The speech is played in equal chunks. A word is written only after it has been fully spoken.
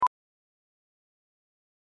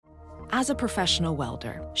As a professional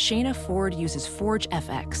welder, Shayna Ford uses Forge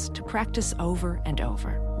FX to practice over and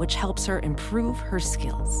over, which helps her improve her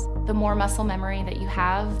skills. The more muscle memory that you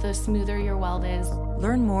have, the smoother your weld is.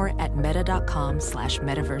 Learn more at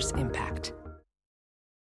meta.com/metaverseimpact.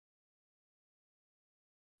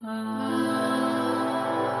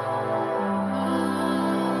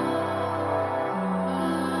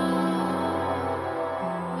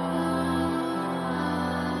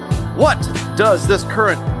 What does this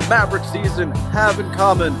current Maverick season have in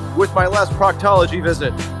common with my last proctology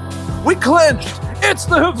visit? We clinched! It's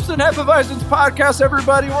the Hoops and Hefeweizens podcast,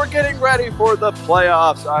 everybody. We're getting ready for the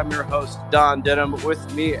playoffs. I'm your host, Don Denham.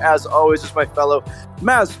 With me, as always, is my fellow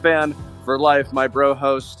Mavs fan for life, my bro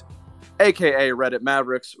host, a.k.a. Reddit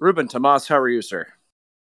Mavericks, Ruben Tomas. How are you, sir?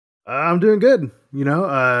 I'm doing good. We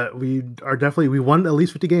won at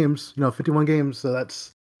least 50 games, 51 games. So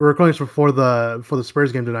we're recording this before the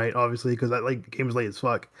Spurs game tonight, obviously, because that game is late as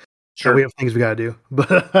fuck. Sure. So we have things we gotta do.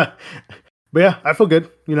 But yeah, I feel good.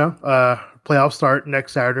 Playoffs start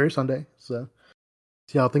next Saturday or Sunday. So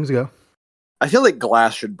see how things go. I feel like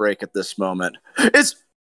glass should break at this moment. Is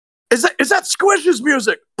that Squish's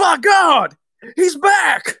music? By God, he's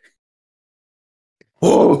back!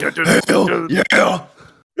 Oh, hell yeah!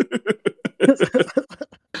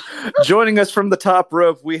 Joining us from the top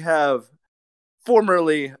rope, we have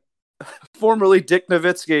formerly Dick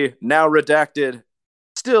Nowitzki, now redacted,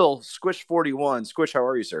 still Squish 41. Squish, how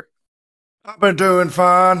are you, sir? I've been doing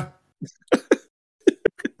fine.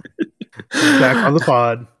 Back on the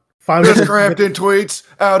pod. Just Crampton tweets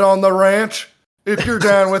out on the ranch. If you're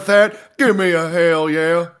down with that, give me a hell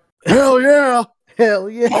yeah. Hell yeah! Hell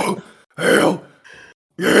yeah! Oh, hell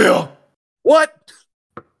yeah! What?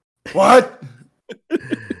 What?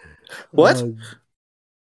 What?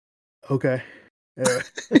 Okay.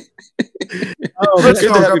 Let's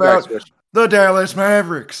talk about the Dallas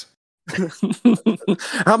Mavericks.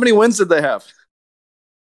 How many wins did they have?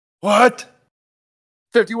 What?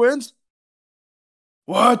 50 wins?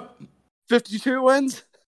 What? 52 wins?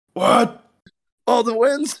 What? All the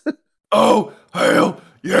wins? Oh, hell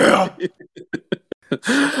yeah!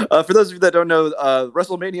 For those of you that don't know,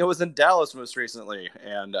 WrestleMania was in Dallas most recently,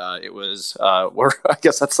 and it was I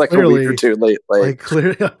guess that's like clearly, a week or two late. Like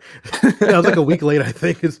clearly, it was like a week late. I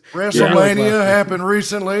think WrestleMania happened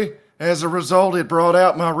recently. As a result, it brought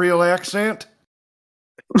out my real accent.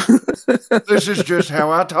 This is just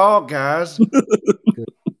how I talk, guys.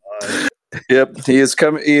 Yep, he is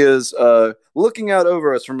coming. He is looking out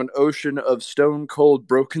over us from an ocean of Stone Cold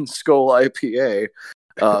Broken Skull IPA.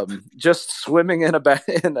 Just swimming in a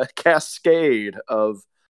cascade of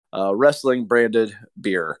wrestling branded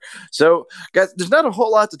beer. So, guys, there's not a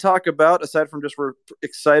whole lot to talk about aside from just we're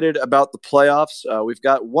excited about the playoffs. We've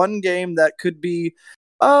got one game that could be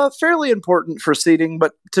fairly important for seeding,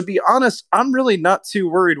 but to be honest, I'm really not too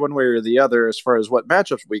worried one way or the other as far as what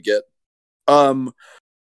matchups we get.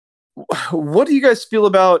 What do you guys feel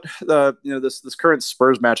about this current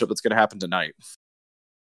Spurs matchup that's going to happen tonight?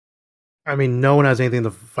 I mean, no one has anything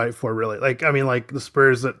to fight for, really. The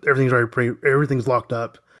Spurs, everything's locked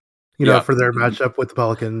up, for their matchup with the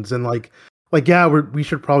Pelicans, and we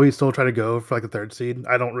should probably still try to go for the third seed.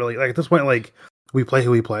 I don't really at this point, we play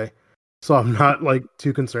who we play, so I'm not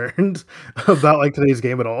too concerned about today's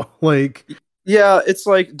game at all. Yeah, it's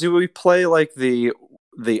do we play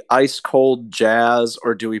the ice cold Jazz,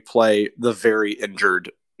 or do we play the very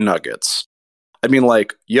injured Nuggets? I mean,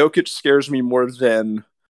 Jokic scares me more than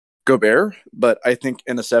Gobert, but I think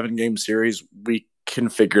in a 7-game series we can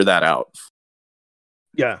figure that out.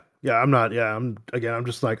 I'm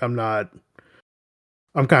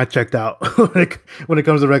kind of checked out when it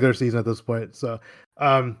comes to regular season at this point. So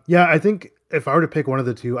I think if I were to pick one of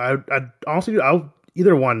the two, I'd honestly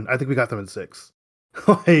either one. I think we got them in 6.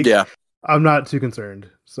 I'm not too concerned.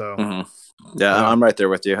 So I'm right there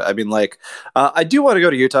with you. I mean, I do want to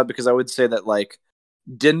go to Utah because I would say that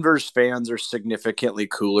Denver's fans are significantly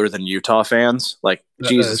cooler than Utah fans.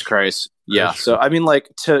 Jesus Christ. Yeah. So, I mean,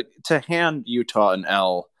 to hand Utah an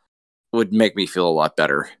L would make me feel a lot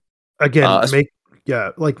better. Again,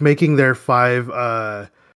 making their 5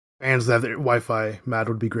 fans that have their Wi-Fi mad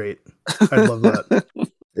would be great. I'd love that.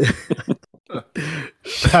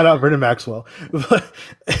 Shout out Vernon Maxwell. But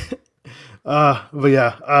I mean,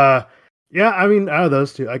 out of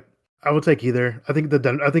those two, I would take either. I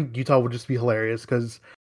think Utah would just be hilarious because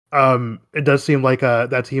it does seem like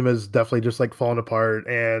that team is definitely just falling apart,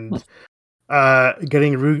 and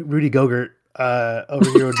getting Rudy Gobert over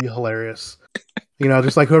here would be hilarious.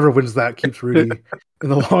 Just whoever wins that keeps Rudy in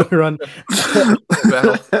the long run.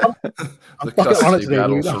 The custody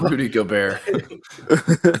battle for Rudy Gobert.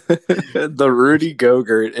 The Rudy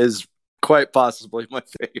Gobert is quite possibly my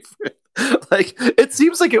favorite. Like, it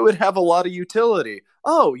seems like it would have a lot of utility.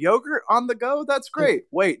 Oh, yogurt on the go? That's great.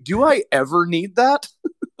 Wait, do I ever need that?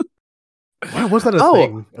 Why was that a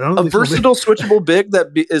thing? A versatile switchable big that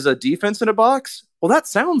is a defense in a box? Well, that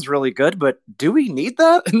sounds really good, but do we need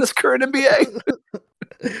that in this current NBA?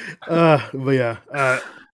 But yeah.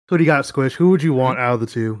 Who do you got, Squish? Who would you want out of the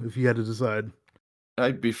two if you had to decide?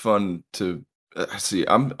 I'd be fun to see.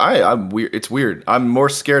 I'm weird. It's weird. I'm more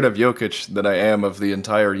scared of Jokic than I am of the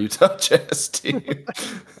entire Utah Jazz team.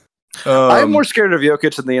 I'm more scared of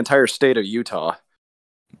Jokic than the entire state of Utah.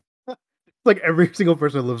 Like every single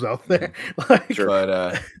person who lives out there. Like, Sure.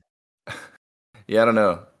 But yeah, I don't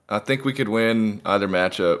know. I think we could win either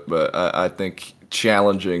matchup, but I think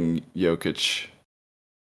challenging Jokic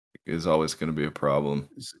is always going to be a problem.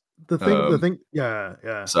 the thing,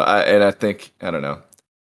 yeah. So I think, I don't know,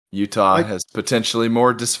 Utah has potentially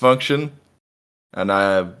more dysfunction, and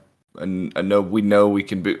I know we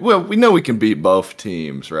can beat both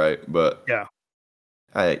teams, right? But yeah.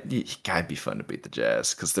 It gotta be fun to beat the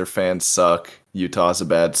Jazz because their fans suck. Utah's a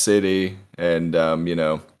bad city, and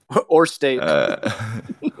or state.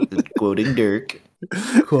 Quoting Dirk.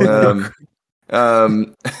 Cool.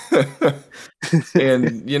 And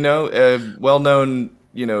well-known,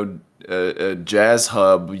 jazz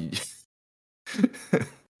hub.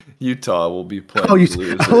 Utah will be playing. I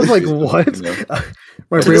was like, what?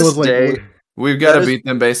 My brain was like, we've got to beat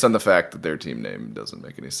them based on the fact that their team name doesn't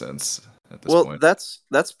make any sense at this point.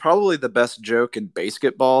 That's probably the best joke in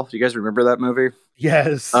basketball. Do you guys remember that movie?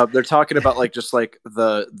 Yes. They're talking about like just like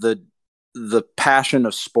the passion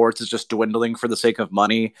of sports is just dwindling for the sake of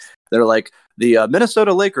money. They're like, the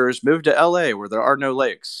Minnesota Lakers moved to LA where there are no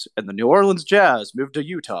lakes, and the New Orleans Jazz moved to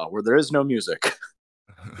Utah where there is no music.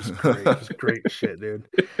 Just great shit, dude.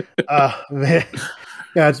 Man.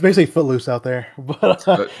 Yeah, it's basically Footloose out there.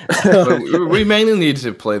 But we mainly need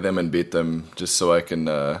to play them and beat them just so I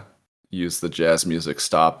can use the jazz music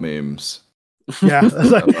stop memes. Yeah,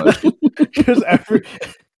 just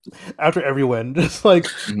after every win, just like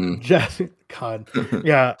jazz. God,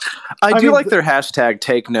 yeah. I do like their hashtag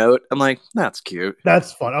take note. I'm like, that's cute.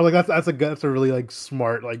 That's fun. I'm like, that's a really like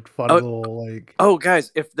smart, like fun little like. Oh,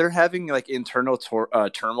 guys, if they're having like internal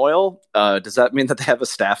turmoil, does that mean that they have a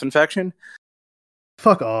staph infection?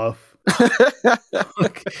 Fuck off.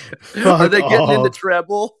 Are they getting into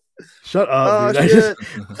treble? Shut up, dude. Shit.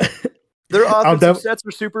 Their offensive sets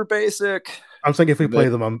are super basic. I'm saying if we play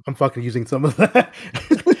them, I'm fucking using some of that.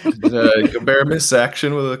 Gobert miss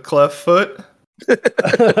action with a cleft foot.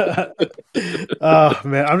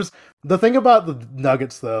 Man, the thing about the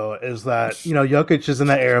Nuggets though is that Jokic is in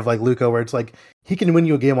that era of like Luka, where it's like he can win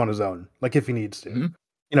you a game on his own, like if he needs to.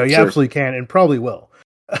 He absolutely can and probably will.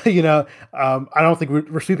 I don't think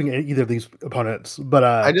we're sweeping either of these opponents, but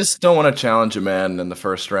I just don't want to challenge a man in the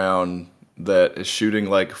first round that is shooting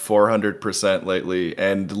like 400% lately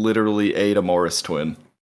and literally ate a Morris twin.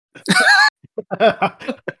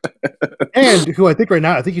 And who I think right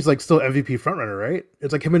now, he's like still MVP frontrunner, right?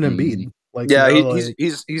 It's like him and Embiid. Like, yeah,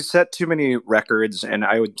 he's set too many records, and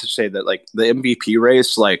I would say that like the MVP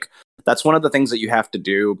race, like that's one of the things that you have to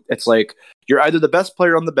do. It's like you're either the best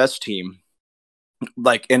player on the best team,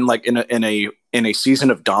 like in a season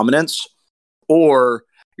of dominance, or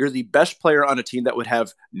you're the best player on a team that would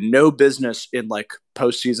have no business in like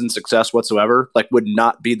postseason success whatsoever, like would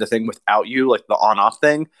not be the thing without you, like the on-off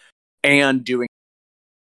thing, and doing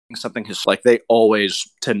something like they always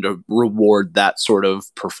tend to reward that sort of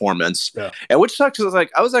performance. Yeah. And which sucks is like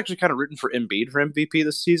I was actually kind of rooting for Embiid for MVP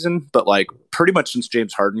this season, but like pretty much since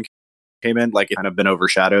James Harden came in, like it kind of been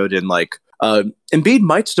overshadowed, and like Embiid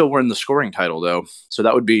might still win the scoring title though, so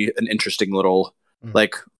that would be an interesting little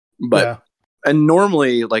And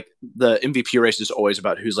normally, like the MVP race is always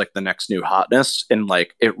about who's like the next new hotness, and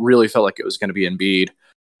like it really felt like it was going to be Embiid,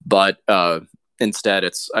 but instead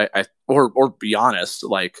it's or be honest,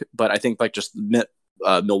 like, but I think like just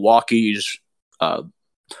Milwaukee's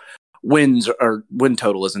win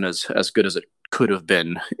total isn't as good as it could have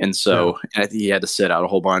been, and so he had to sit out a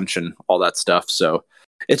whole bunch and all that stuff. So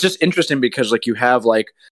it's just interesting because like you have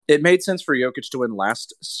like it made sense for Jokic to win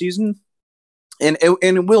last season. And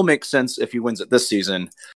it will make sense if he wins it this season,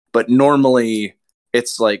 but normally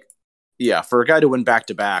it's like, yeah, for a guy to win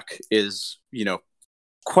back-to-back is,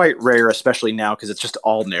 quite rare, especially now because it's just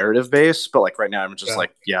all narrative based. But like right now, I'm just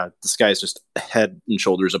like, yeah, this guy's just head and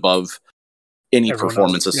shoulders above any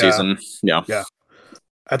performance this season. Yeah.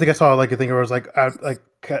 I think I saw like a thing where it was like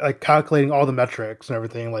calculating all the metrics and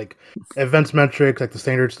everything, like events metrics, like the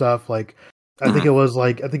standard stuff. Like I think it was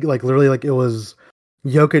like literally like it was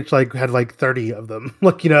Jokic like had like 30 of them,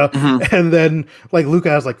 like, you know, and then like Luka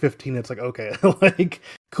has like 15. It's like, okay, like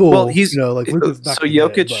cool. Well, he's, you know, like Luka's not so gonna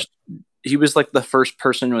get Jokic, it, he was like the first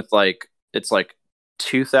person with like, it's like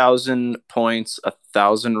 2,000 points,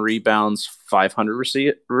 1,000 rebounds, 500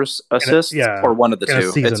 assists, or one of the in a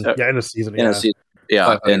two. season. In a season. In a season. Yeah,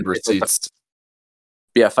 500 receipts.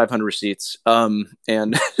 Yeah, 500 receipts. And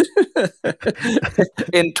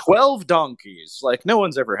in 12 donkeys. Like, no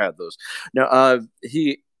one's ever had those. No,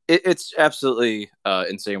 it's absolutely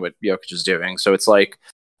insane what Jokic is doing. So it's like,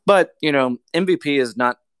 but, you know, MVP is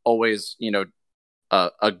not always, you know,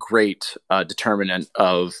 a great determinant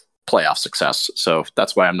of playoff success. So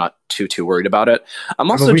that's why I'm not too worried about it.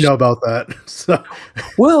 We know about that. So.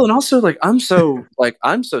 Well, and also like I'm so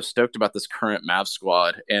stoked about this current Mavs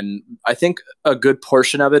squad, and I think a good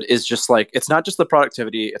portion of it is just like, it's not just the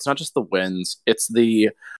productivity, it's not just the wins, it's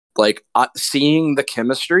the like seeing the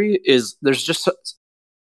chemistry.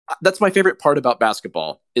 That's my favorite part about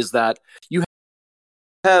basketball, is that you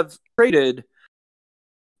have traded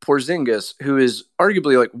Porzingis, who is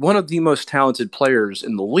arguably like one of the most talented players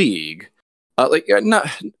in the league.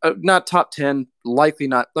 Not top 10, likely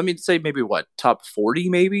not. Let me say maybe top 40,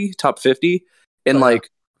 maybe top 50. And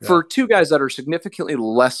for two guys that are significantly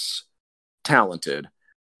less talented,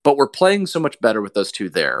 but we're playing so much better with those two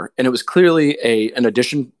there. And it was clearly an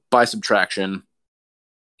addition by subtraction,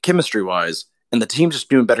 chemistry wise. And the team's just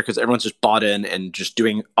doing better because everyone's just bought in and just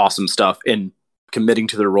doing awesome stuff and committing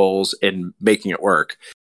to their roles and making it work.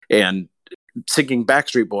 And singing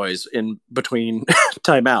Backstreet Boys in between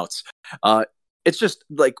timeouts. It's just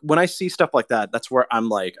like, when I see stuff like that, that's where I'm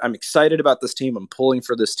like, I'm excited about this team. I'm pulling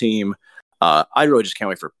for this team. I really just can't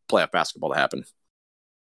wait for playoff basketball to happen.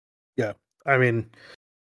 Yeah. I mean,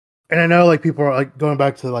 and I know like people are like going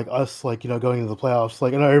back to like us, like, you know, going into the playoffs,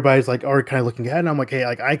 like, I know everybody's like already kind of looking ahead, and I'm like, hey,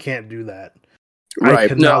 like I can't do that.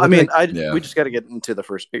 Right. No, I mean, we just got to get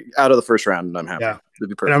out of the first round, and I'm happy. Yeah. To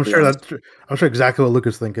be and I'm sure exactly what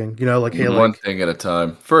Luka's thinking. You know, like, hey, one thing at a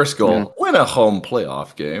time. First goal, win a home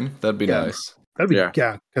playoff game. That'd be nice. That'd be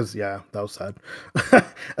because that was sad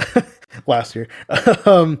last year.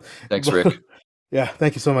 Thanks, Rick. Yeah,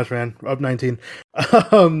 thank you so much, man. Up 19.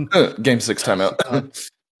 Game 6 timeout.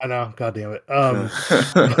 I know, god damn it.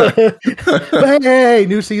 But hey,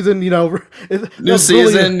 new season, you know, new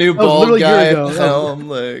season, new bald guy at the helm.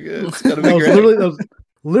 Like, it's gotta be great. That was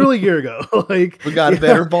literally a year ago. Like, we got a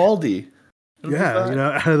better Baldy. Yeah, you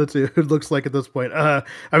know, out of the two, it looks like at this point. I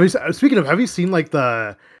mean, speaking of, have you seen like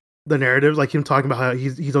the narrative, like him talking about how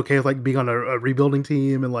he's okay with like being on a rebuilding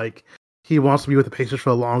team, and like he wants to be with the Pacers for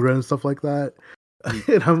the long run and stuff like that?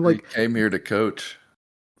 And I'm like, he came here to coach.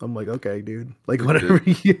 I'm like, okay, dude. Like, whatever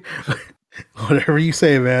you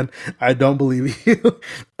say, man. I don't believe you.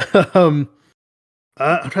 I'm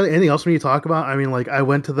trying to think, anything else we need to talk about? I mean, like, I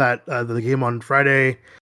went to that the game on Friday.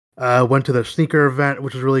 Went to the sneaker event,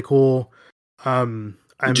 which was really cool. Did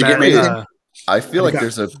you get anything? I feel like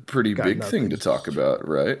there's a pretty big thing to talk about,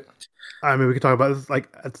 right? I mean, we could talk about this, like,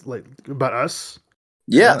 it's like about us.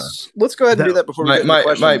 Yes, let's go ahead and do that before we get into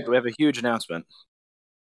questions. We have a huge announcement.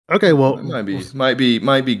 Okay, well, it might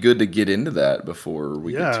be good to get into that before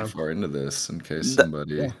we get too far into this, in case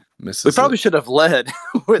somebody misses. We probably should have led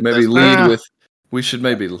with maybe lead with. We should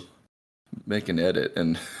maybe make an edit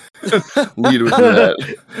and lead with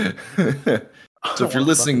that. So if you're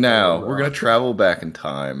listening now, we're gonna travel back in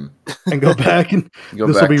time and go back and go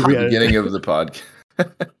back to the beginning of the podcast.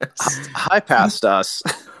 Hi past us.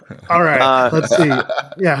 All right, let's see.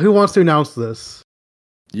 Yeah, who wants to announce this?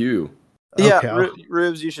 You. Yeah,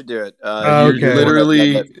 Rubes, you should do it. You're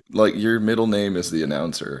literally like your middle name is the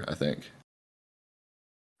announcer, I think.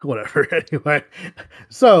 Whatever. Anyway,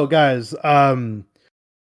 so guys,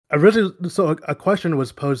 originally, so a question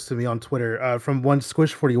was posed to me on Twitter from one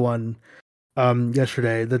Squish41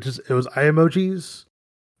 yesterday. It was eye emojis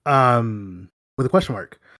with a question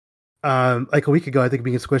mark. Like a week ago, I think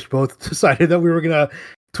me and Squish both decided that we were gonna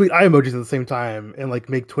tweet eye emojis at the same time and like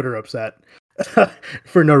make Twitter upset.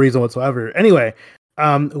 For no reason whatsoever. Anyway,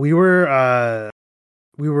 we were I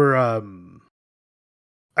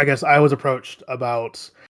guess I was approached about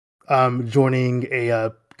joining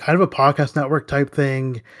a kind of a podcast network type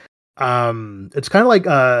thing. It's kind of like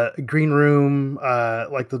a green room,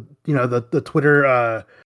 like the Twitter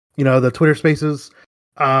the Twitter Spaces.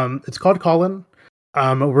 It's called Callin.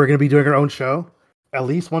 We're going to be doing our own show at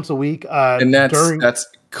least once a week. And that's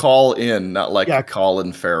call in, not like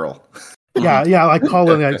Colin Farrell. Yeah, like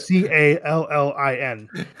Callin, Callin.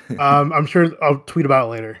 I'm sure I'll tweet about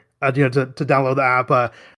it later. To download the app.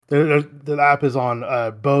 The app is on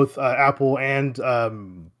both Apple and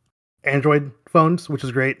Android phones, which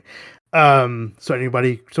is great.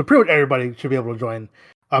 So pretty much everybody should be able to join,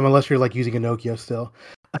 unless you're like using a Nokia still.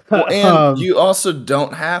 Well, and you also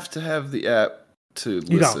don't have to have the app to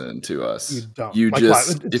listen to us. You don't. You like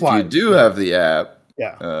just if live. you do have the app,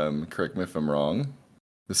 yeah. Correct me if I'm wrong.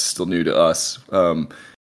 This is still new to us.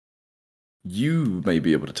 You may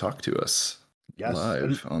be able to talk to us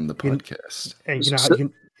live on the podcast. And you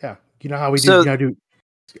know how we do.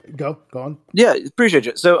 Go on. Yeah, appreciate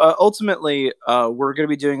it. So ultimately, we're going to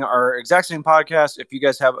be doing our exact same podcast. If you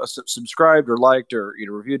guys have subscribed or liked or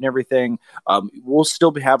reviewed and everything, we'll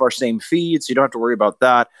still have our same feed, so you don't have to worry about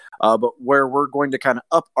that. But where we're going to kind of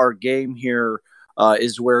up our game here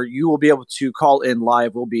is where you will be able to call in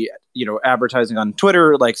live. We'll be advertising on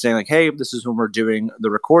Twitter, like saying like, "Hey, this is when we're doing the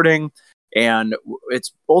recording." And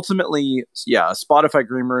it's ultimately, a Spotify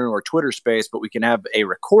Green Room or Twitter Space, but we can have a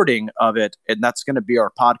recording of it, and that's going to be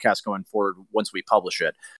our podcast going forward once we publish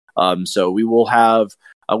it. So we will have,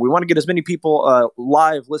 we want to get as many people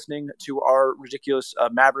live listening to our ridiculous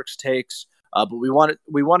Mavericks takes, but we want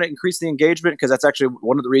to increase the engagement, because that's actually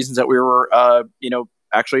one of the reasons that we were,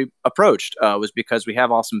 actually approached, was because we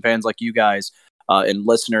have awesome fans like you guys. And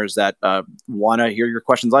listeners that want to hear your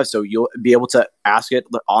questions live. So you'll be able to ask it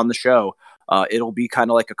on the show. It'll be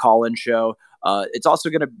kind of like a call-in show. It's also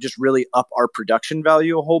going to just really up our production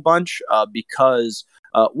value a whole bunch because,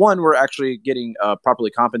 one, we're actually getting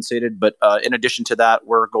properly compensated. But in addition to that,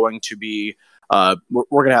 we're going to be we're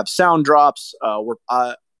going to have sound drops.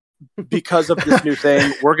 Because of this new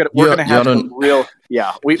thing, we're gonna have some real.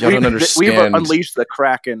 Yeah, we've unleashed the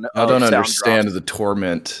Kraken. I don't understand the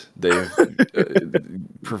torment they've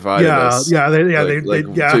provided us.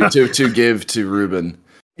 To give to Ruben.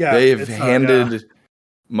 Yeah, they've handed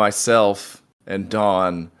myself and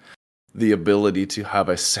Dawn the ability to have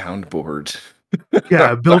a soundboard.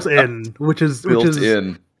 Yeah, built in, which is built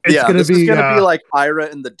in. It's gonna be like Ira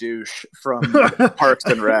and the douche from Parks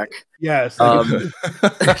and Rec. Yes.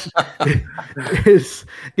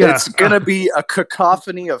 It's gonna be a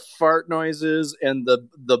cacophony of fart noises and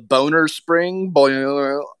the boner spring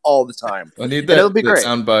all the time. I need that. It'll be great.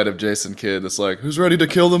 Soundbite of Jason Kidd. It's like, who's ready to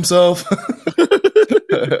kill themselves?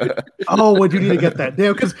 Oh, well, you need to get that.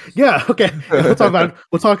 Damn, because okay.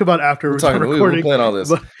 We'll talk about after we're recording. We'll plan all this.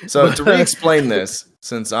 To re-explain this,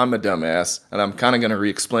 since I'm a dumbass, and I'm kind of going to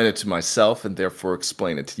re-explain it to myself and therefore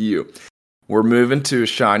explain it to you. We're moving to a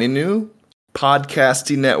shiny new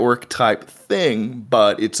podcasting network type thing,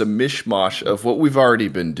 but it's a mishmash of what we've already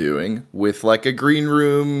been doing with like a green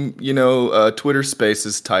room, Twitter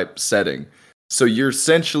Spaces type setting. So you're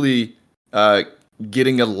essentially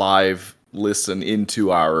getting a live listen into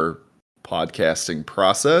our podcasting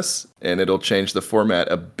process, and it'll change the format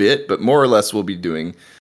a bit, but more or less we'll be doing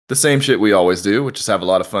the same shit we always do, which is have a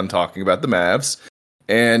lot of fun talking about the Mavs.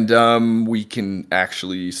 And we can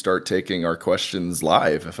actually start taking our questions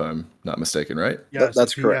live, if I'm not mistaken, right? Yeah,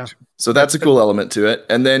 that's correct. Yeah. So that's a cool element to it.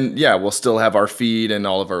 And then, we'll still have our feed and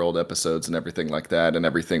all of our old episodes and everything like that. And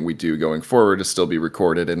everything we do going forward to still be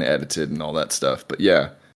recorded and edited and all that stuff. But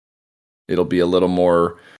it'll be a little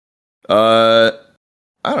more, I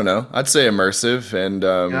don't know, I'd say immersive and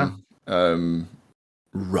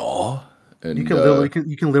raw. And you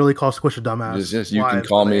can literally call Squish a dumbass. Yes, you can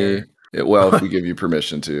call me. Well, if we give you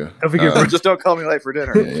permission to. Just don't call me late for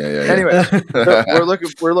dinner. Yeah. Anyway,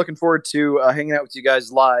 we're looking forward to hanging out with you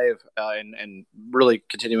guys live and really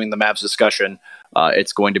continuing the Mavs discussion.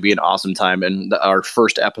 It's going to be an awesome time, and our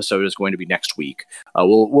first episode is going to be next week.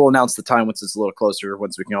 We'll announce the time once it's a little closer,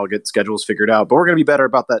 once we can all get schedules figured out. But we're going to be better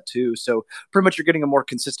about that too. So pretty much, you're getting a more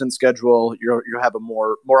consistent schedule. You'll have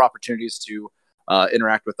more opportunities to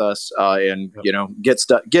interact with us and get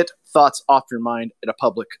thoughts off your mind in a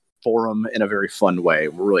public forum in a very fun way.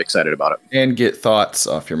 We're really excited about it. And get thoughts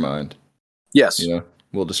off your mind. Yes.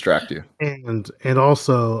 We'll distract you. And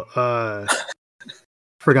also, forgot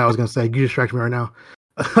what I was going to say. You distract me right now.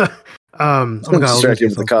 Oh my God, distract you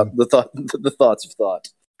with the thoughts of thought.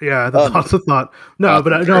 Yeah, the thoughts of thought. No,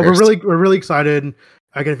 but we're really excited.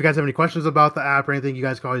 Again, if you guys have any questions about the app or anything, you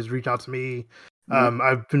guys can always reach out to me.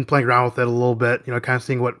 I've been playing around with it a little bit, kind of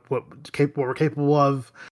seeing what we're capable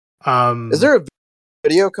of. Is there a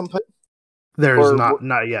video There's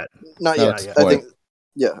not yet. Not yet. I think.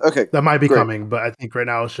 Yeah. Okay. That might be coming, but I think right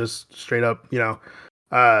now it's just straight up, voice.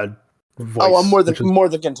 I'm more than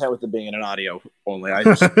content with it being in an audio only. I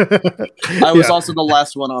was also the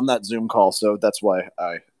last one on that Zoom call, so that's why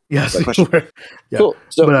I. Yes. Cool.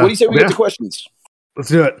 So, what do you say we get to questions? Let's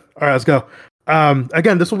do it. All right, let's go.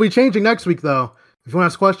 Again, this will be changing next week, though. If you want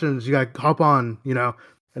to ask questions, you got to hop on,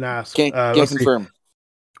 and ask. Can't confirm.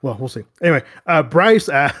 Well, we'll see. Anyway, Bryce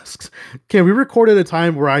asks, "Can we record at a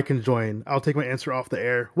time where I can join? I'll take my answer off the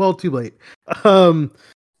air." Well, too late. No.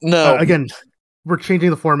 Again, we're changing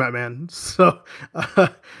the format, man. So,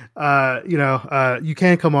 you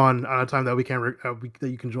can come on a time that we can that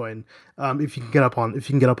you can join. If you can get up on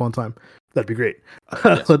time, that'd be great.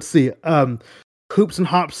 Yes. Let's see. Hoops and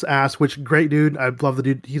Hops asks, which great dude. I love the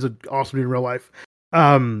dude. He's an awesome dude in real life.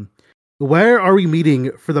 Where are we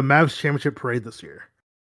meeting for the Mavs championship parade this year?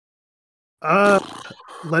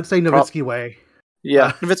 Let's say Nowitzki Way.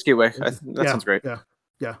 Yeah, Nowitzki Way. That sounds great. Yeah,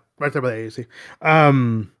 right there by the AAC.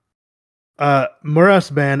 Muras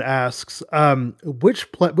Band asks,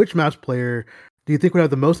 which Mavs player do you think would have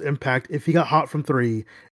the most impact if he got hot from 3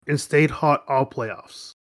 and stayed hot all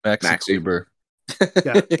playoffs? Maxi Kleber.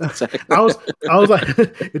 Yeah, exactly. I was like,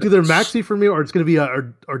 it's either Maxi for me or it's gonna be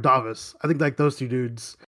or Davis. I think like those two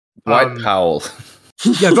dudes. Dwight Powell.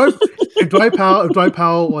 Yeah, if Dwight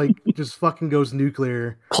Powell like just fucking goes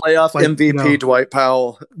nuclear. Playoff like, MVP Dwight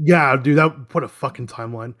Powell. Yeah, dude, what a fucking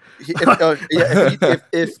timeline.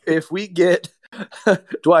 If we get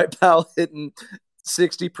Dwight Powell hitting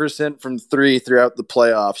 60% from 3 throughout the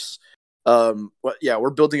playoffs, we're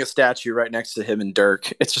building a statue right next to him and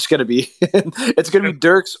Dirk. It's just gonna be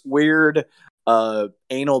Dirk's weird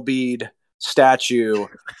anal bead statue,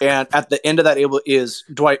 and at the end of that is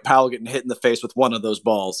Dwight Powell getting hit in the face with one of those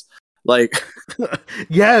balls. Like,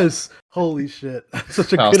 yes, holy shit!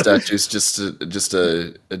 Such a Powell good statue's just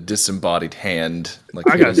a disembodied hand. Like,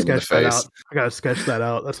 I gotta sketch that out. I gotta sketch that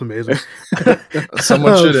out. That's amazing.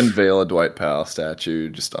 Someone should unveil a Dwight Powell statue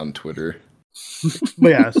just on Twitter. But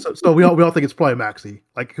yeah, so we all think it's probably Maxi.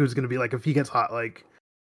 Like, who's gonna be like if he gets hot, like,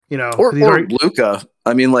 or Luka.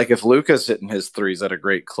 I mean, like if Luka's hitting his threes at a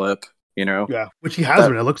great clip. Yeah, which he has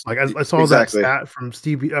been. It looks like I saw that stat from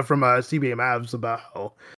CBA Mavs about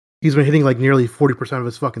how he's been hitting like nearly 40% of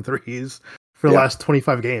his fucking threes for the last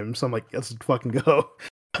 25 games. So I'm like, let's fucking go.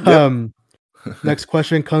 Yep. Next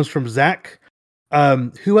question comes from Zach.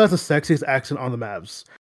 Who has the sexiest accent on the Mavs?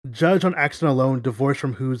 Judge on accent alone, divorce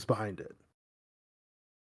from who's behind it.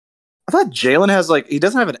 I thought Jalen has he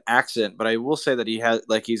doesn't have an accent, but I will say that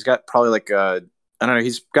he's got probably I don't know.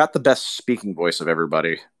 He's got the best speaking voice of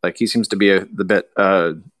everybody. Like he seems to be the bit,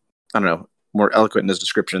 I don't know, more eloquent in his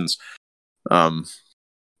descriptions.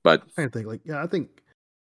 But I think I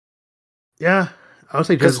would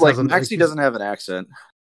say because Maxi doesn't have an accent.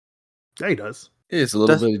 Yeah, he does. It's a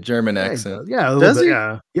little bit of German accent. Yeah, a little bit.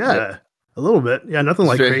 Yeah, a little bit. Yeah, nothing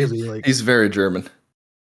crazy. Like he's very German,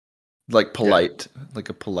 like polite, like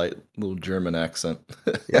a polite little German accent.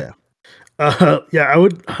 Yeah. I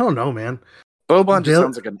don't know, man. Boban just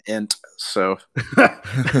sounds like an int, so yeah.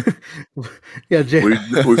 We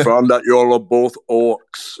found that y'all are both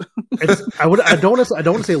orcs. I don't want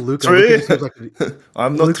to say Luka.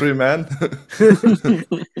 I'm not 3 man.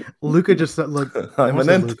 Luka just look. I'm an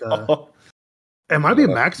int. It might be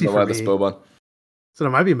Maxi for me. Boban. So it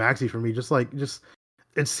might be Maxi for me. It just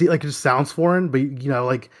sounds foreign, but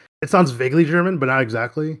it sounds vaguely German, but not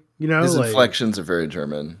exactly. His inflections are very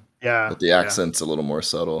German. Yeah, but the accent's a little more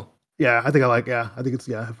subtle. Yeah, I think it's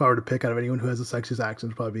if I were to pick out of anyone who has the sexiest accent,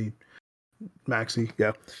 it'd probably be Maxi.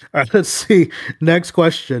 Yeah. All right, let's see. Next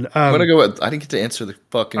question. I'm gonna go with. I didn't get to answer the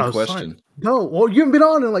fucking question. Fine. No, well, you haven't been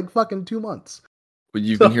on in fucking 2 months. But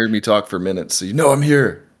you've been hearing me talk for minutes, so I'm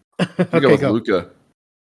here. Okay, go with Luka.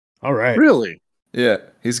 All right. Really? Yeah,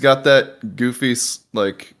 he's got that goofy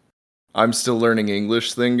I'm still learning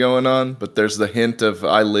English thing going on, but there's the hint of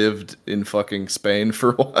I lived in fucking Spain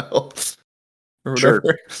for a while. Sure.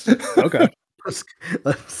 Okay.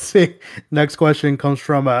 Let's see. Next question comes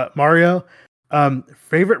from Mario.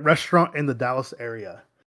 Favorite restaurant in the Dallas area?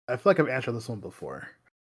 I feel like I've answered this one before,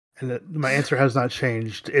 and my answer has not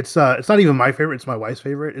changed. It's not even my favorite. It's my wife's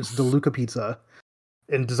favorite. It's the Luca Pizza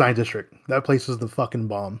in Design District. That place is the fucking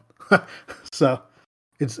bomb. So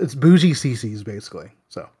it's bougie CC's basically.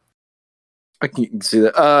 So I can see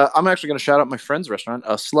that. I'm actually going to shout out my friend's restaurant,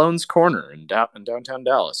 Sloan's Corner in downtown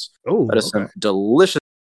Dallas. Oh, that is some delicious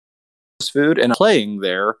food, and I'm playing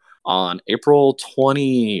there on April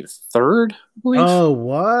 23rd. I believe. Oh,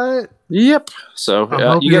 what? Yep. So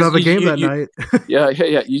you guys have a game that night. Yeah.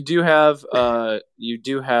 You do have to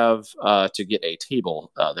get a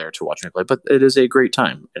table there to watch me play, but it is a great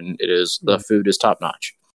time, and the food is top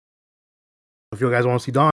notch. If you guys want to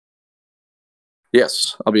see Don,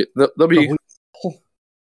 yes, there'll be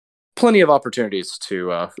plenty of opportunities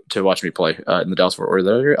to watch me play in the Dallas Fort Worth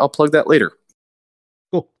area. I'll plug that later.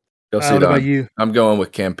 Cool. Go see what Don. about you? I'm going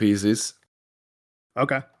with Campese's.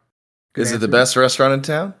 Okay. Good Is answer. It the best restaurant in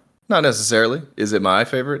town? Not necessarily. Is it my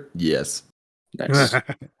favorite? Yes. Nice.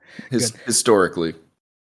 Historically.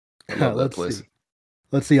 I love that place.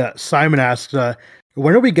 Let's see. Simon asks,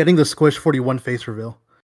 when are we getting the Squish 41 face reveal?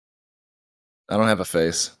 I don't have a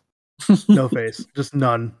face. No face, just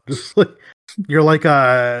none. Just like you're like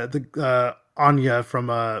the Anya from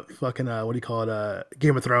fucking what do you call it?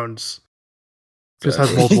 Game of Thrones. Just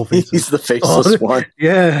has multiple faces. He's the faceless one.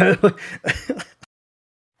 Yeah.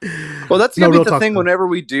 Well, that's gonna be the thing. Whenever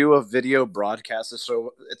we do a video broadcast,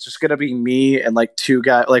 so it's just gonna be me and like two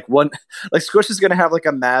guys. Like one, like Squish is gonna have like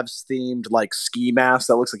a Mavs themed like ski mask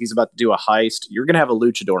that looks like he's about to do a heist. You're gonna have a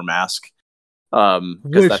luchador mask.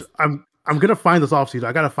 Which I'm gonna find this offseason.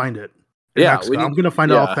 I gotta find it. Yeah, I'm gonna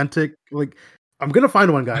find it authentic. Like I'm gonna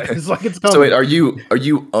find one, guys. It's like it's coming. So wait, are you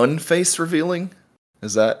unface revealing?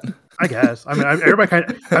 Is that? I guess. I mean,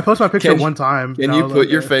 everybody. I post my picture one time. Can you put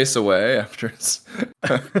your face away after it's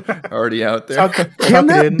already out there? Can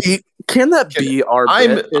that be our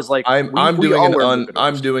bit? Is like I'm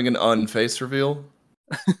doing an unface reveal.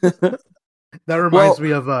 That reminds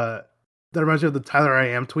me of the Tyler I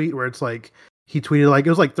Am tweet where it's like he tweeted like it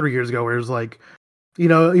was like 3 years ago where it was like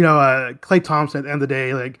Klay Thompson at the end of the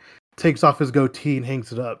day like takes off his goatee and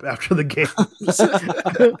hangs it up after the game.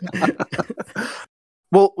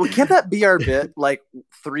 Well, can't that be our bit? Like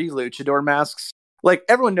 3 luchador masks. Like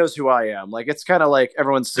everyone knows who I am. Like it's kind of like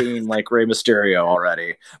everyone's seen like Rey Mysterio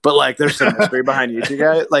already, but like there's some mystery behind you two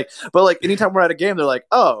guys. Like, but like anytime we're at a game, they're like,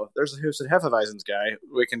 "Oh, there's a Houston Hefeweizen's guy."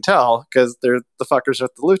 We can tell because they're the fuckers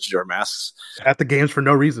with the luchador masks at the games for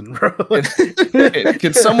no reason, bro.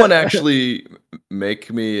 Can someone actually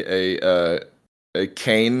make me a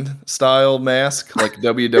Kane style mask, like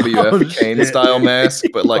WWF Kane style mask,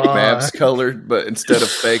 but like Mavs colored, but instead of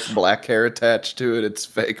fake black hair attached to it, it's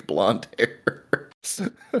fake blonde hair.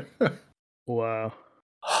 Wow.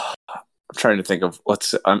 I'm trying to think of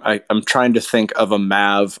I'm trying to think of a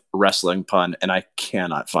Mav wrestling pun and I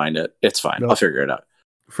cannot find it. It's fine. Nope. I'll figure it out.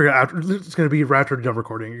 It's going to be right after the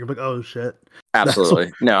recording. You're like, oh shit.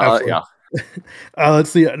 Absolutely. Absolutely. Yeah.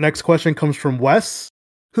 Let's see. Next question comes from Wes,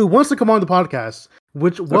 who wants to come on the podcast.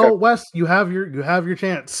 Wes, you have your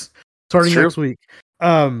chance starting next week.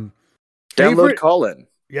 Download call in.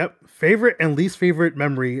 Yep. Favorite and least favorite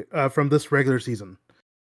memory from this regular season.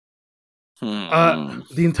 The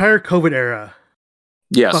entire COVID era.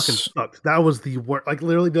 Yes. Fucking sucked. That was the worst. Like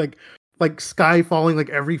literally like sky falling like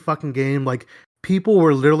every fucking game. Like people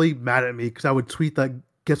were literally mad at me because I would tweet that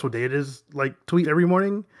guess what day it is, like tweet every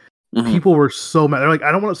morning. Mm-hmm. People were so mad. They're like,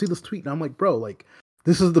 I don't want to see this tweet. And I'm like, bro, like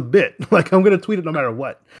this is the bit. Like I'm gonna tweet it no matter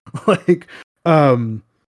what. Like that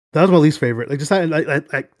was my least favorite. Like just that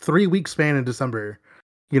like 3 week span in December,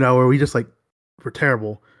 where we just like were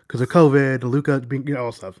terrible because of COVID, Luka being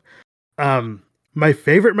all stuff. My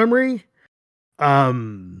favorite memory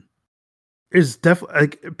is definitely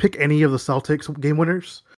like pick any of the Celtics game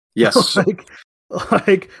winners. Yes.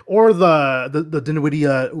 like or the Dinwiddie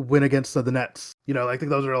win against the Nets. I think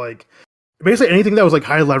those are like basically anything that was like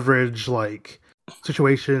high leverage like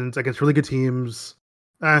situations against really good teams.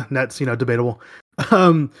 Nets, debatable.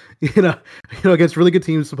 Against really good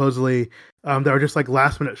teams supposedly. That were just like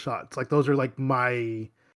last minute shots. Like those are like my,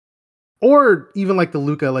 or even like the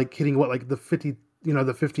Luka like hitting the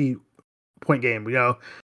 50 point game.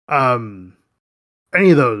 Any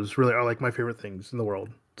of those really are like my favorite things in the world.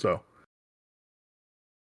 So.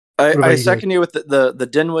 I second you with the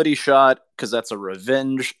Dinwiddie shot because that's a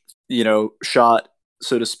revenge, shot,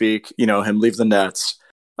 so to speak. Him leave the Nets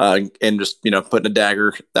and just putting a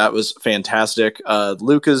dagger. That was fantastic.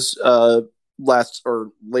 Luka's last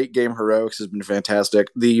or late game heroics has been fantastic.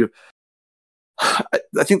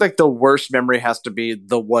 I think like the worst memory has to be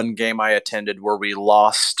the one game I attended where we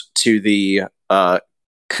lost to the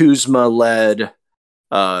Kuzma led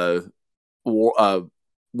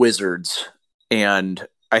Wizards, and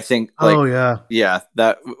I think so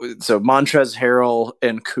Montrezl Harrell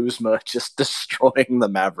and Kuzma just destroying the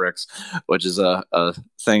Mavericks, which is a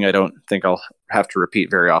thing I don't think I'll have to repeat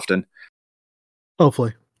very often.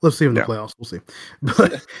 Hopefully, let's see in the playoffs. We'll see.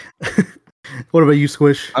 But what about you,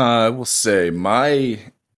 Squish? I will say my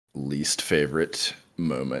least favorite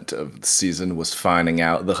moment of the season was finding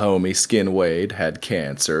out the homie Skin Wade had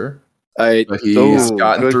cancer. He's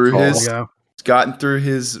gotten through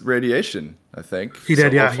his radiation. I think he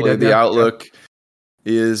did. Hopefully the outlook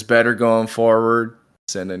is better going forward.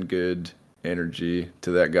 Sending good energy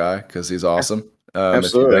to that guy because he's awesome.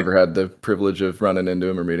 If you've ever had the privilege of running into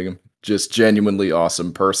him or meeting him, just genuinely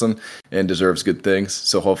awesome person and deserves good things.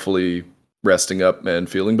 So hopefully resting up and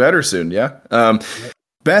feeling better soon. Yeah.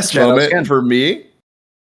 Best moment for me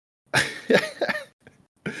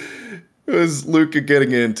was Luka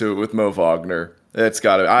getting into it with Mo Wagner. It's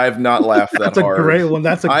got to. I have not laughed that That's hard. That's a great one.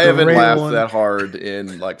 That's a I great haven't laughed one. that hard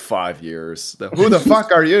in like 5 years. Who the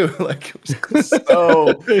fuck are you? Like,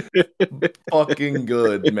 so fucking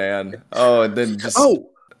good, man. Oh, and then just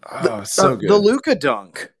so good. The Luka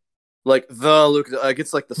dunk, like the Luka, like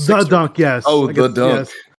it's like the dunk. Yes. Oh, the dunk.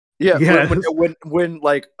 Yes. Yeah, yes. when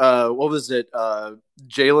like what was it?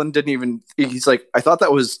 Jalen didn't even. He's like, I thought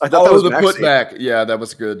that was the Maxey. putback. Yeah, that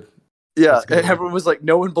was good. Yeah, and everyone was like,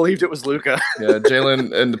 no one believed it was Luka. Yeah,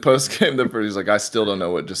 Jalen in the post game, he's like, I still don't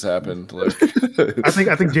know what just happened. Like,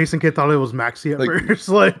 I think Jason Kidd thought it was Maxey at first.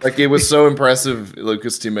 Like it was so impressive.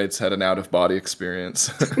 Luka's teammates had an out of body experience.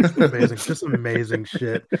 Amazing, just amazing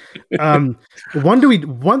shit. One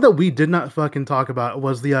that we did not fucking talk about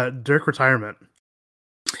was the Dirk retirement.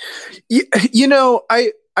 You know,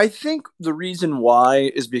 I think the reason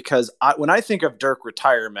why is because when I think of Dirk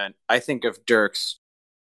retirement, I think of Dirk's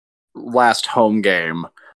last home game.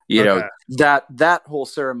 You know, that whole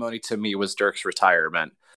ceremony to me was Dirk's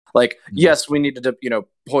retirement. Like, yes, we needed to,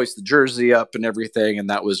 hoist the jersey up and everything, and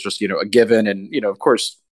that was just, a given, and of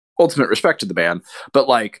course, ultimate respect to the man. But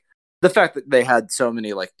like the fact that they had so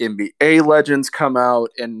many like NBA legends come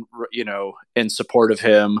out and in support of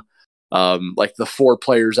him. Like the 4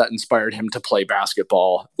 players that inspired him to play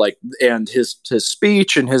basketball, like, and his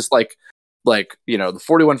speech and his like the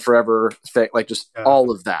 41 forever thing, like just all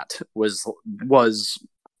of that was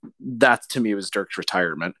that to me was Dirk's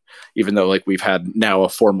retirement, even though like we've had now a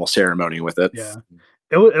formal ceremony with it. Yeah,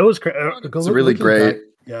 it was it's a really great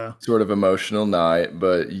sort of emotional night,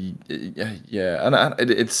 but yeah, and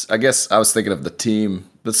it's I guess I was thinking of the team.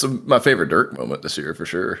 That's my favorite Dirk moment this year for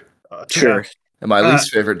sure. Sure. And my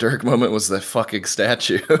least favorite Dirk moment was the fucking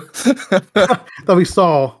statue that we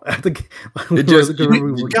saw at the.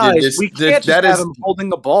 Guys, we can't just have him holding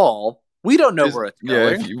the ball. We don't know where it's going. Yeah,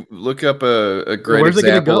 if you look up a great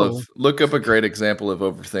example of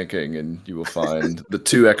overthinking, and you will find the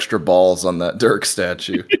 2 extra balls on that Dirk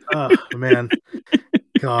statue. Oh man,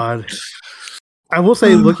 God! I will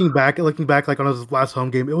say, looking back, like on his last home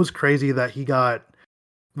game, it was crazy that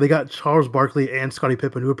they got Charles Barkley and Scottie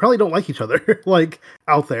Pippen, who probably don't like each other, like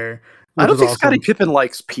out there. I don't think Scottie Pippen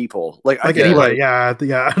likes people. Like anyway, yeah.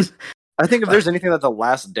 I think if there's anything that the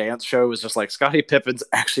Last Dance show was just like Scottie Pippen's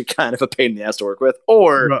actually kind of a pain in the ass to work with,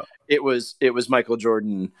 or it was Michael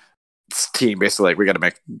Jordan's team basically like, we got to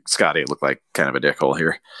make Scottie look like kind of a dickhole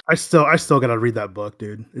here. I still gotta read that book,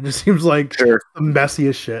 dude. It just seems like the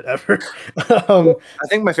messiest shit ever. I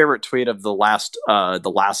think my favorite tweet of the last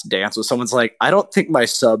dance was someone's like, I don't think my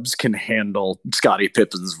subs can handle Scottie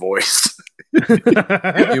Pippen's voice.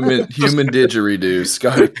 human didgeridoo,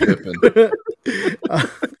 Scottie Pippen.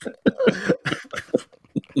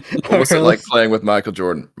 What was it like playing with Michael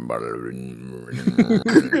Jordan?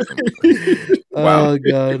 Wow,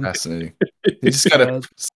 God, fascinating. You just gotta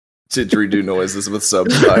didgeridoo noises with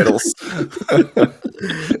subtitles.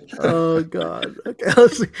 Oh God. Okay,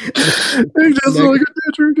 let's see. Just like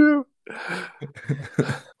a didgeridoo.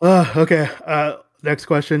 Okay. Next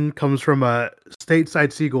question comes from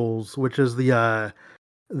Stateside Seagulls, which is the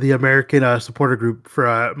American supporter group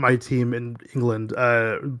for my team in England,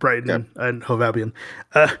 Brighton and Hove Albion.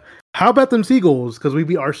 How about them Seagulls? Because we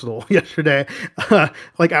beat Arsenal yesterday.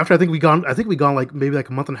 Like after I think we gone like maybe like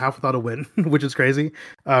a month and a half without a win, which is crazy.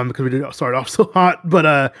 Because we didn't start off so hot.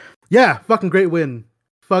 But yeah, fucking great win.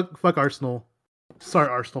 Fuck Arsenal. Sorry,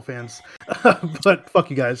 Arsenal fans. But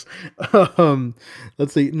fuck you guys.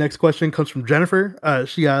 Let's see. Next question comes from Jennifer.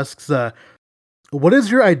 She asks, what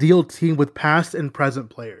is your ideal team with past and present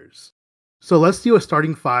players? So let's do a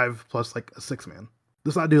starting 5 plus like a 6-man.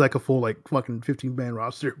 Let's not do like a full like fucking 15-man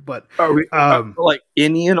roster. But are we like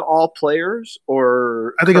any and all players,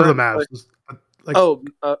 or I think of the Mavs.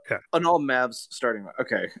 An all Mavs starting.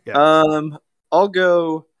 Okay. Yeah. I'll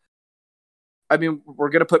go. I mean, we're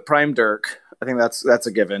gonna put Prime Dirk. I think that's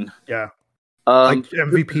a given. Yeah. Like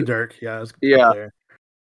MVP Dirk. Yeah. Yeah.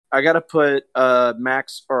 I gotta put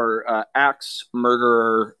Max or Axe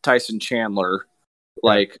Murderer Tyson Chandler,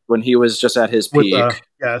 like when he was just at his peak.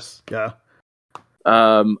 Yes. Yeah.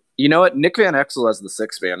 You know what? Nick Van Exel as the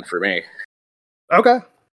 6-man for me. Okay.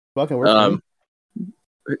 Who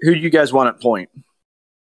do you guys want at point?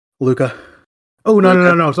 Luka. Oh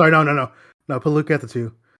no! Sorry, no. Put Luka at the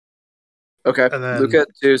 2. Okay, and then Luka at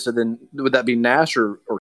 2. So then, would that be Nash or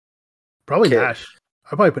probably Kid? Nash? I'd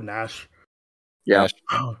probably put Nash. Yeah.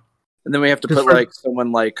 And then we have to put like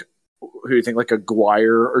someone like who you think like a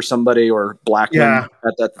Guire or somebody or Blackman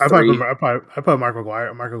at that 3. I put Mark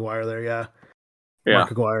McGuire there. Yeah. Yeah. Mark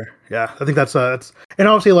McGuire. Yeah. I think that's and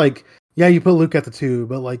obviously like you put Luke at the 2,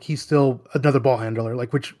 but like he's still another ball handler.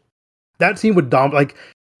 Like which that team would like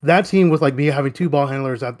that team with like me having 2 ball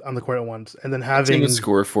handlers on the court at once, and then having team would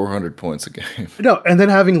score 400 points a game. No, and then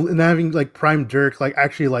having like prime Dirk like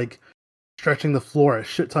actually like stretching the floor a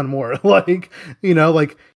shit ton more, like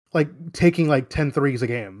taking like 10 threes a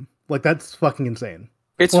game. Like that's fucking insane.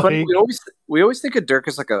 It's funny. We always think of Dirk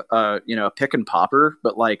as like a pick and popper,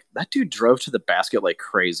 but like that dude drove to the basket like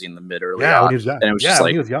crazy in the mid early. Yeah, when he was young. And it was just like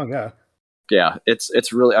when he was young. Yeah. Yeah,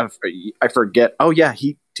 it's really I forget. Oh yeah,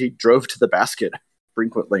 he drove to the basket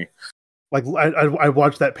frequently. Like I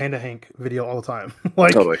watch that Panda Hank video all the time.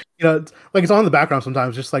 Like totally. It's on in the background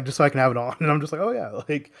sometimes, just so I can have it on, and I'm just like, oh yeah,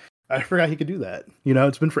 like I forgot he could do that.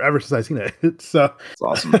 It's been forever since I've seen it. So it's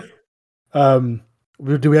awesome.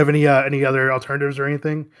 Do we have any other alternatives or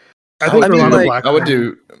anything? I would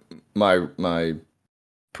do my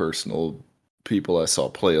personal people I saw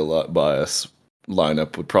play a lot bias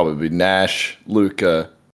lineup would probably be Nash, Luka.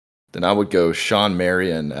 Then I would go Sean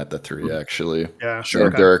Marion at the 3, actually. Yeah, sure.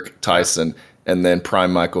 Okay. Dirk, Tyson, and then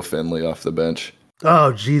prime Michael Finley off the bench.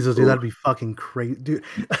 Oh Jesus, dude, that'd be fucking crazy, dude.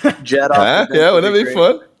 Jet off. Yeah, wouldn't that be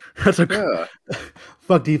fun? That's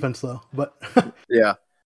fuck defense though, but yeah.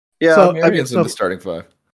 So Marion's in the starting 5.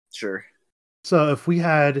 Sure. So if we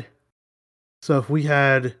had,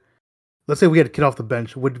 let's say we had a kid off the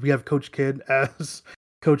bench, would we have Coach Kidd as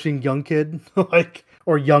coaching young kid,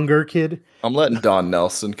 or younger kid? I'm letting Don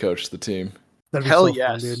Nelson coach the team. That'd be Hell so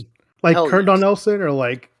yes, fun, dude. Like Hell current yes. Don Nelson, or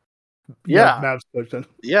like Mavs coach then?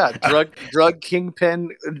 Yeah, drug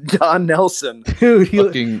kingpin Don Nelson, dude.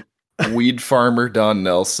 Fucking weed farmer Don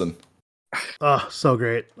Nelson. Oh, so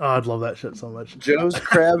great. Oh, I'd love that shit so much. Joe's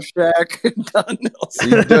Crab Shack, Don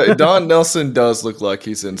Nelson. Don Nelson does look like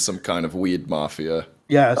he's in some kind of weed mafia.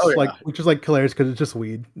 Yeah, which is like hilarious because it's just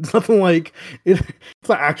weed. It's nothing like it's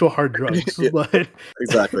not actual hard drugs. Yeah, but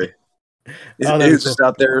exactly. He's just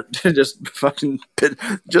out there just fucking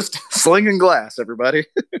just slinging glass, everybody.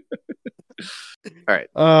 All right.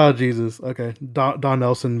 Oh, Jesus. Okay. Don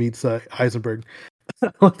Nelson meets Heisenberg.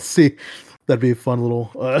 Let's see. That'd be a fun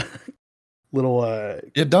little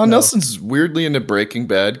Don Nelson's weirdly into Breaking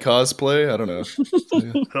Bad cosplay. I don't know.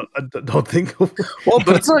 I don't think. Well,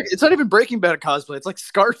 but it's not even Breaking Bad cosplay. It's like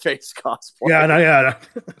Scarface cosplay. Yeah.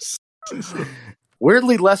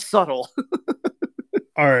 Weirdly less subtle.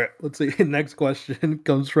 All right, let's see. Next question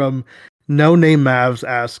comes from No Name Mavs.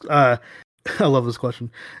 Asks, I love this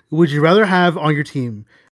question. Would you rather have on your team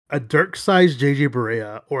a Dirk-sized JJ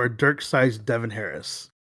Barea or a Dirk-sized Devin Harris?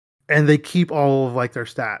 And they keep all of like their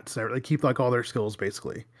stats. They keep like all their skills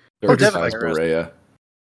basically. Dirk-sized Barea.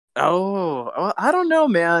 Oh, I don't know,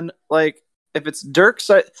 man. Like if it's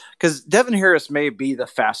Dirk-sized, because Devin Harris may be the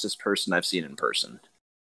fastest person I've seen in person.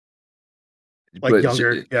 Like but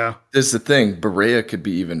younger, yeah. This is the thing. Barea could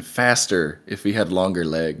be even faster if he had longer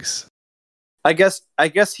legs. I guess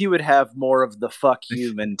he would have more of the fuck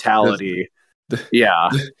you mentality.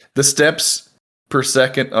 The steps per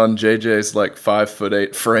second on JJ's like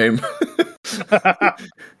 5'8" frame.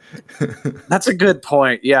 That's a good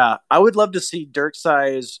point. Yeah, I would love to see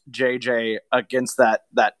Dirk-size JJ against that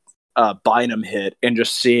Bynum hit and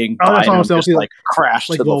just seeing Bynum just like crash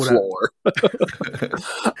to the floor.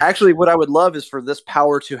 Actually, what I would love is for this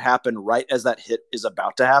power to happen right as that hit is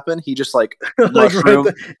about to happen. He just like mushroom,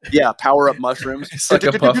 power up mushrooms. It's like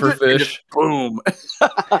a puffer fish. Boom.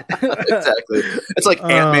 Exactly. It's like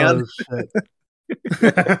Ant-Man.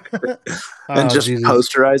 And just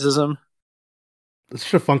posterizes him. It's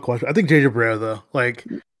such a fun question. I think JJ Barea though, like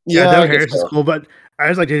Devin Harris is cool, but I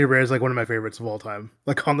just like JJ Barea is like one of my favorites of all time,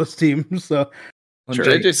 like on this team. So on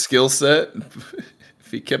JJ's skill set,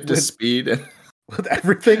 if he kept his speed and with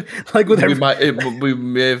everything, like with we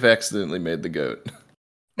may have accidentally made the GOAT.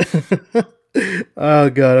 Oh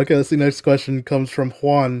god. Okay, let's see. Next question comes from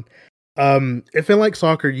Juan. If in like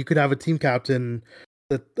soccer, you could have a team captain,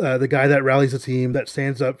 the guy that rallies the team, that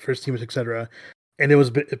stands up for his teammates, etc., and it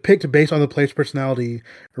was picked based on the player's personality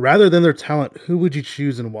rather than their talent, who would you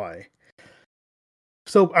choose and why?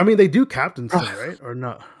 So, I mean, they do captaincy, right? Or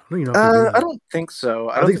not? I don't think so.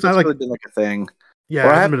 I don't think it's not really been like a thing.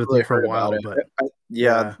 Yeah, I haven't been a thing for a while. But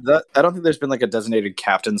I don't think there's been like a designated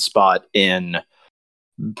captain spot in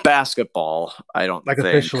basketball. I don't like think.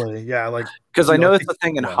 Officially, yeah, like because I know it's a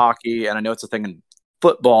thing in hockey and I know it's a thing in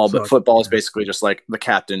football, but football is basically just like the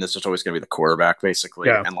captain is just always going to be the quarterback, basically,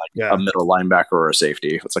 and like a middle linebacker or a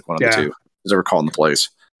safety. It's like one of the two. Who's ever calling the plays?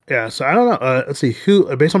 Yeah, so I don't know. Let's see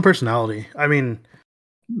who based on personality. I mean,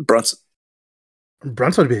 Brunson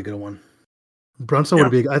would be a good one. Brunson would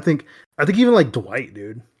be. I think even like Dwight,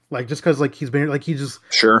 dude. Like just because like he's been like he just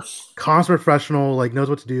constant professional, like knows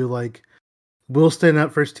what to do. Like will stand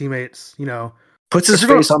up for his teamates. Puts his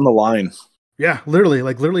face on the line. Yeah, literally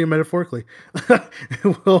and metaphorically.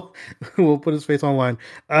 we'll put his face online.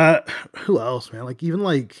 Who else, man? Like even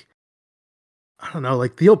like I don't know,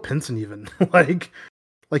 like Theo Pinson even. like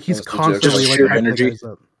he's constantly like hyping the guys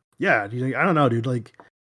up. Yeah, dude, I don't know, dude. Like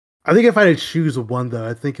I think if I had to choose one though,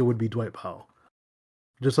 I think it would be Dwight Powell.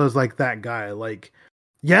 Just as like that guy. Like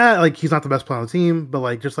yeah, like he's not the best player on the team, but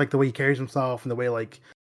like just like the way he carries himself and the way like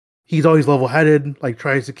he's always level headed, like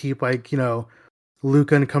tries to keep like,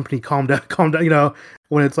 Luka and company calm down,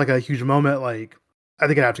 when it's like a huge moment. Like I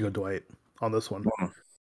think I'd have to go Dwight on this one. Mm-hmm.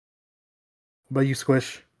 But you,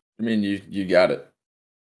 Squish? I mean, you got it.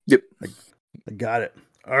 Yep. I got it.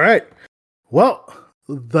 All right. Well,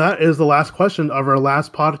 that is the last question of our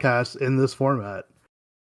last podcast in this format.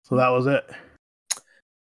 So that was it.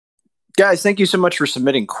 Guys, thank you so much for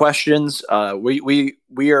submitting questions. We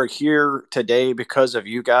are here today because of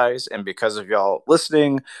you guys and because of y'all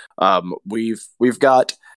listening. We've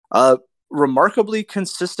got a remarkably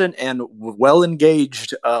consistent and well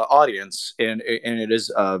engaged audience, and it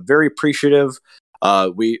is very appreciative.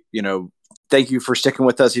 Thank you for sticking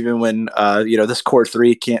with us even when this core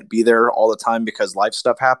 3 can't be there all the time because life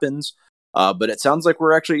stuff happens. But it sounds like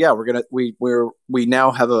we're actually we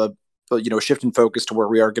now have a shift in focus to where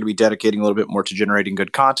we are going to be dedicating a little bit more to generating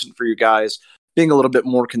good content for you guys, being a little bit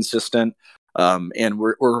more consistent. And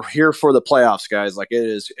we're here for the playoffs, guys. Like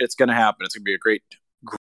it's going to happen. It's going to be a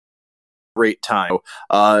great time.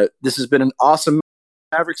 This has been an awesome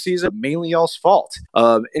Maverick season, mainly y'all's fault.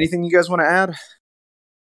 Anything you guys want to add?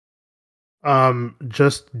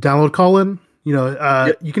 Just download Callin.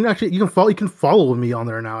 You can follow me on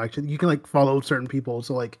there now. Actually, you can like follow certain people.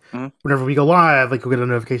 So like whenever we go live, like you'll get a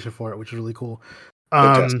notification for it, which is really cool.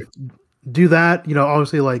 Do that.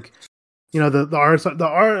 Obviously, like the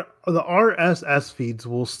RSS feeds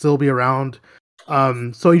will still be around.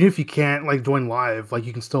 So even if you can't like join live, like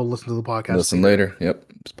you can still listen to the podcast. Listen later. Yep.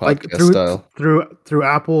 It's podcast like style. Through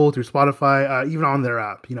Apple, through Spotify, even on their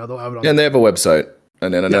app. They'll have it on. And they have a website.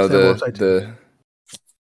 And then I know the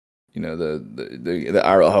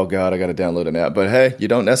oh god, I got to download an app. But hey, you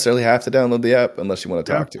don't necessarily have to download the app unless you want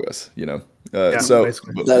to talk to us. So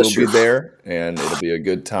we'll be there, and it'll be a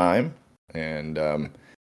good time. And I'm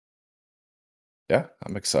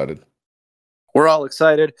excited. We're all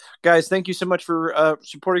excited, guys. Thank you so much for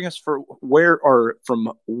supporting us from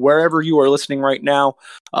wherever you are listening right now.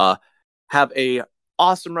 Have a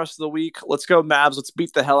awesome rest of the week. Let's go Mavs. Let's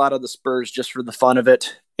beat the hell out of the Spurs just for the fun of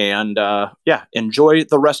it. And enjoy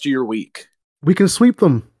the rest of your week. We can sweep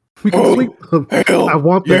them. I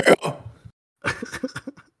want them. Yeah.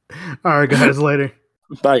 All right, guys. Later.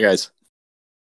 Bye, guys.